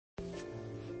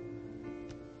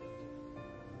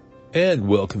And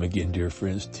welcome again, dear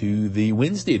friends, to the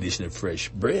Wednesday edition of Fresh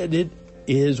Bread. It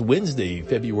is Wednesday,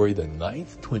 February the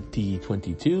 9th,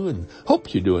 2022, and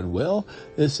hope you're doing well.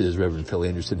 This is Reverend Phil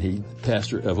Anderson, he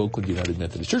pastor of Oakland United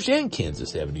Methodist Church and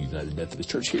Kansas Avenue United Methodist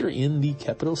Church here in the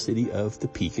capital city of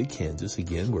Topeka, Kansas.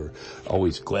 Again, we're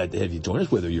always glad to have you join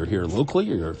us, whether you're here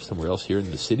locally or somewhere else here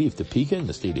in the city of Topeka, in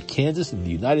the state of Kansas, in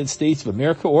the United States of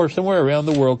America, or somewhere around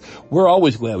the world. We're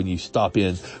always glad when you stop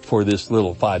in for this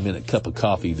little 5-minute cup of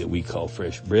coffee that we call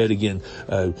Fresh Bread. Again,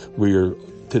 we're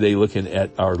today looking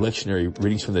at our lectionary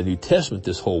readings from the New Testament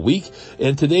this whole week.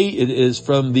 And today it is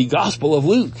from the Gospel of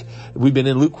Luke. We've been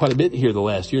in Luke quite a bit here the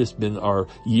last year. It's been our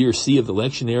year C of the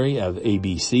lectionary of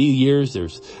ABC years.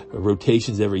 There's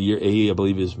rotations every year. A, I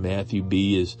believe, is Matthew.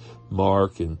 B is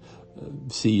Mark, and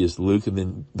C is Luke, and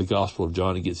then the Gospel of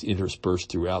John. It gets interspersed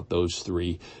throughout those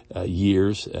three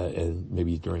years, and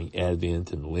maybe during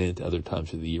Advent and Lent, other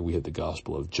times of the year, we have the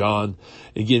Gospel of John.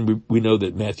 Again, we know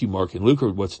that Matthew, Mark, and Luke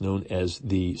are what's known as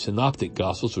the Synoptic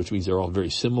Gospels, which means they're all very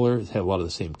similar, have a lot of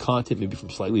the same content, maybe from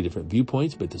slightly different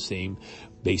viewpoints, but the same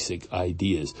basic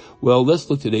ideas. Well, let's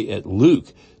look today at Luke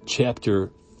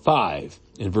chapter 5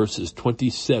 and verses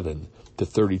 27 to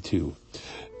 32.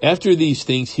 After these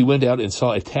things, he went out and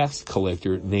saw a tax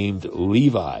collector named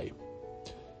Levi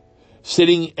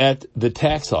sitting at the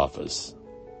tax office.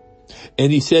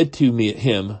 And he said to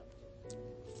him,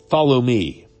 "Follow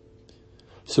me."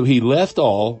 So he left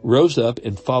all, rose up,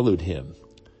 and followed him.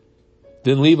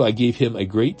 Then Levi gave him a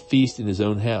great feast in his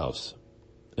own house.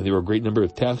 And there were a great number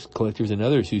of tax collectors and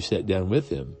others who sat down with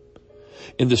him.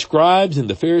 And the scribes and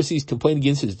the Pharisees complained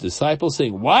against his disciples,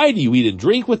 saying, "Why do you eat and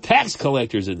drink with tax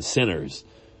collectors and sinners?"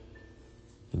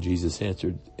 And Jesus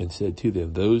answered and said to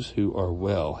them, "Those who are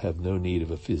well have no need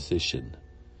of a physician,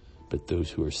 but those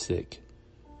who are sick.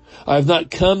 I have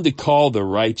not come to call the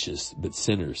righteous, but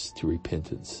sinners to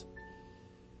repentance."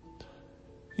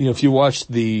 You know, if you watch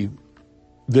the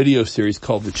video series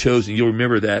called The Chosen, you'll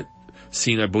remember that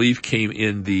scene, I believe, came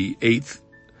in the 8th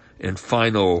and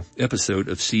final episode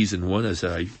of season 1, as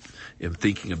I am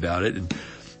thinking about it. And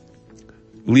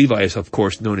Levi is, of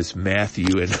course, known as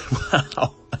Matthew, and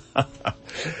wow.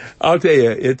 I'll tell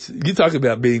you, you talk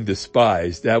about being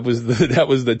despised. That was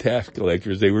the tax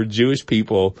collectors. They were Jewish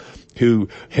people who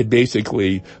had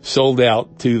basically sold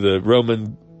out to the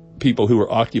Roman people who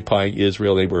were occupying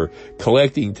Israel. They were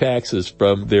collecting taxes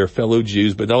from their fellow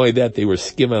Jews, but not only that, they were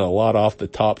skimming a lot off the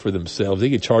top for themselves.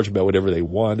 They could charge about whatever they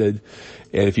wanted.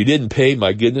 And if you didn't pay,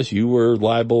 my goodness, you were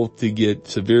liable to get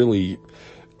severely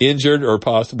injured or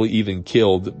possibly even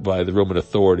killed by the Roman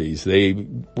authorities. They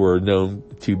were known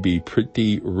to be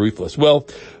pretty ruthless. Well,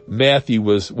 Matthew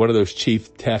was one of those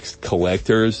chief tax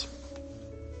collectors.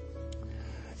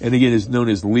 And again, is known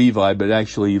as Levi, but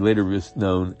actually later was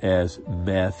known as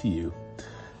Matthew.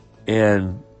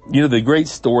 And, you know, the great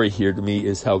story here to me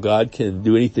is how God can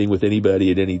do anything with anybody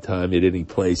at any time, at any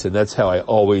place. And that's how I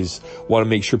always want to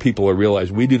make sure people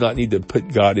realize we do not need to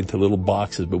put God into little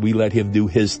boxes, but we let him do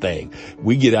his thing.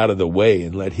 We get out of the way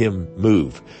and let him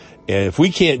move. And if we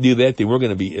can't do that, then we're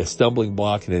going to be a stumbling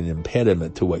block and an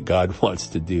impediment to what God wants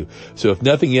to do. So if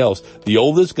nothing else, the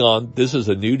old is gone. This is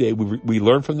a new day. We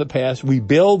learn from the past. We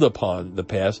build upon the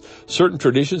past. Certain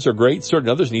traditions are great. Certain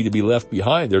others need to be left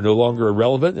behind. They're no longer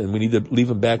irrelevant, and we need to leave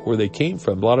them back where they came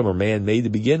from. A lot of them are man-made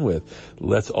to begin with.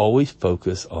 Let's always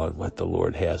focus on what the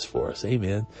Lord has for us.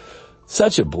 Amen.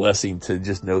 Such a blessing to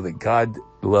just know that God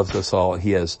loves us all, and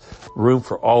he has room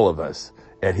for all of us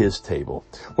at his table.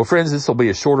 Well, friends, this will be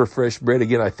a shorter Fresh Bread.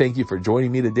 Again, I thank you for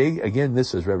joining me today. Again,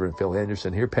 this is Reverend Phil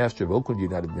Anderson here, pastor of Oakland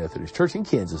United Methodist Church in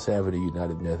Kansas Avenue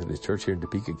United Methodist Church here in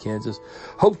Topeka, Kansas.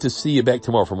 Hope to see you back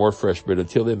tomorrow for more Fresh Bread.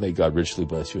 Until then, may God richly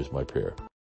bless you is my prayer.